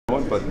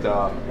but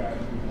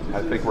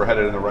I think we're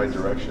headed in the right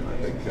direction. I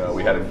think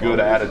we had a good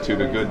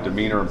attitude, a good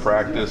demeanor in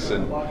practice,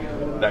 and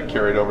that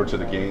carried over to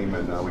the game,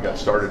 and we got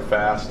started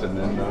fast, and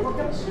then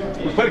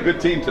we played a good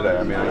team today.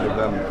 I mean, I give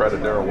them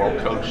credit. They're a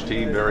well-coached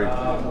team, very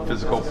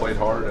physical, played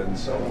hard, and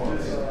so it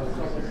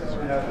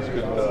was a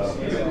good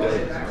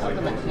day. How did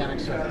the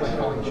mechanics of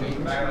football change?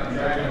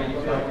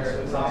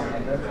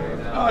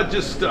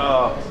 Just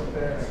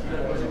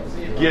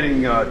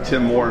getting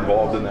Tim more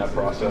involved in that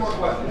process,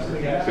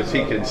 because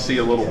he can see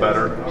a little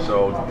better,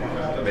 so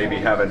maybe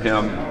having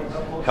him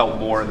help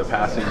more in the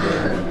passing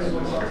game,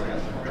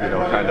 you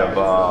know, kind of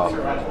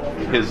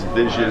his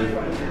vision,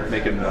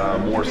 making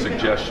more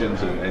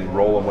suggestions and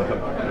rolling with him.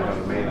 You know what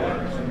I mean?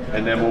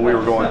 And then when we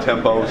were going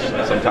tempos,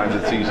 sometimes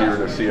it's easier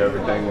to see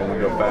everything when we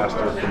go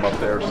faster from up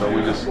there. So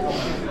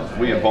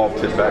we involved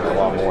Tim back a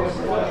lot more.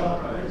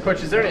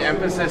 Coach, is there any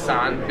emphasis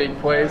on big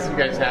plays? You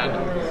guys had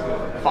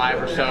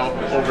 5 or so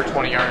over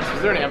 20 yards.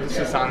 Is there any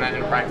emphasis on that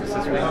in practice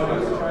this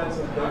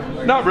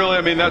week? Not really.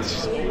 I mean,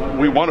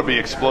 we want to be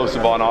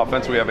explosive on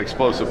offense. We have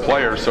explosive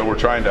players, so we're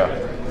trying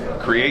to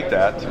create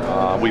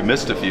that. We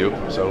missed a few,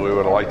 so we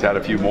would have liked to have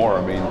a few more.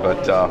 I mean,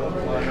 but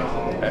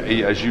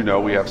as you know,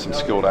 we have some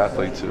skilled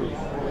athletes who,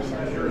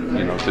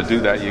 you know, to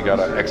do that, you got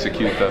to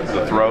execute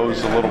the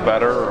throws a little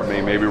better, or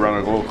maybe run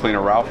a little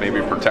cleaner route,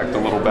 maybe protect a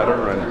little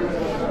better, and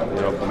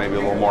you know, maybe a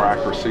little more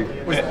accuracy.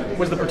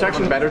 Was the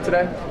protection better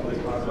today?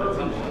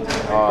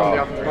 From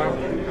the offensive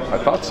line? I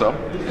thought so.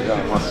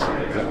 Yeah,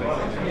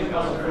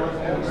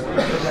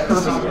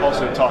 Purvis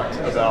also talked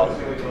about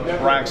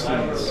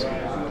Braxton's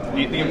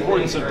the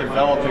importance of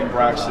developing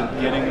Braxton,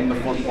 getting him the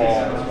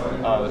football.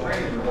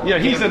 Yeah,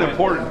 he's an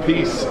important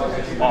piece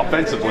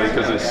offensively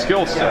because his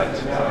skill set.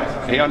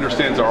 He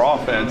understands our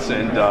offense,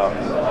 and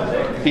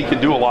he can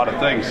do a lot of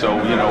things. So,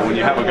 you know, when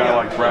you have a guy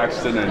like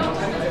Braxton, and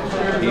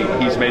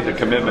he's made the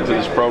commitment to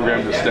this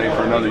program to stay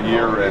for another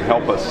year and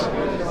help us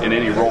in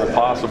any role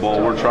possible,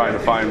 we're trying to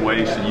find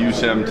ways to use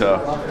him to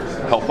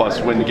help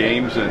us win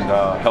games and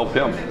help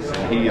him.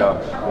 He's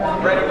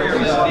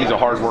a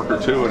hard worker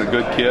too, and a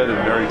good kid,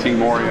 and very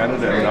team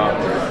oriented, and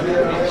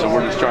so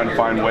we're just trying to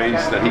find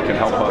ways that he can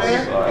help us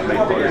make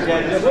plays.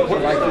 Like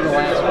in the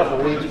last couple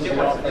of weeks, with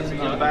the offensive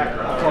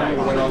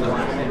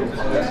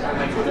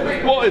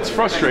Well, it's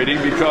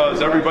frustrating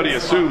because everybody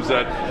assumes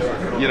that,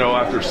 you know,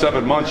 after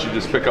 7 months you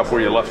just pick up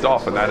where you left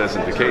off, and that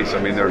isn't the case.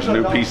 I mean, there's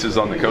new pieces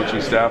on the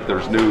coaching staff,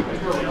 there's new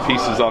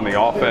pieces on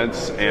the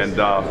offense, and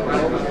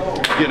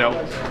you know,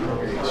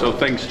 so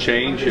things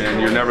change,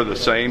 and you're never the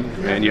same,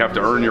 and you have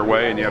to earn your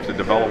way, and you have to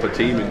develop a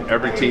team, and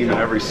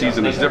every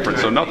season is different.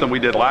 So nothing we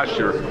did last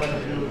year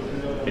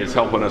is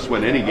helping us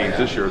win any games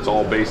this year. It's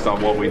all based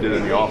on what we did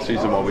in the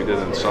offseason, what we did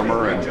in the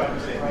summer, and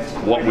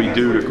what we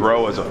do to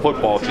grow as a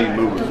football team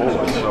moving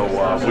forward.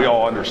 So we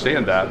all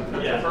understand that.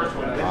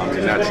 I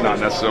mean, that's not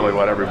necessarily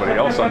what everybody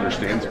else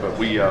understands, but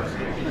we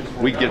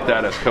get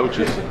that as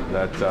coaches,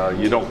 that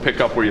you don't pick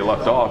up where you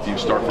left off, you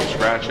start from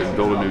scratch and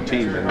build a new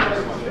team, and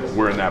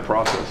we're in that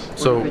process.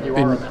 So you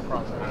are in that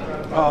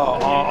process?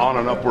 On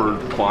an upward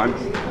climb.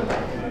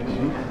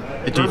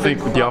 Do you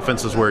think the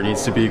offense is where it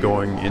needs to be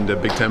going into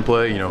Big Ten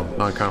play? You know,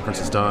 non-conference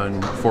is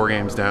done, 4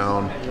 games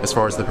down, as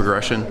far as the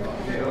progression?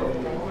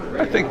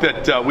 I think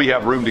that we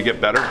have room to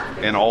get better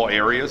in all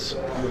areas.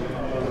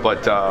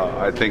 But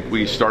I think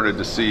we started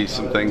to see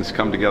some things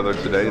come together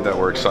today that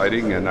were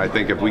exciting, and I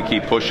think if we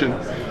keep pushing,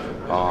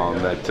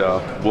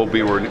 that we'll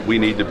be where we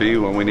need to be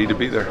when we need to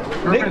be there.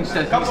 Nick,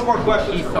 a couple more questions.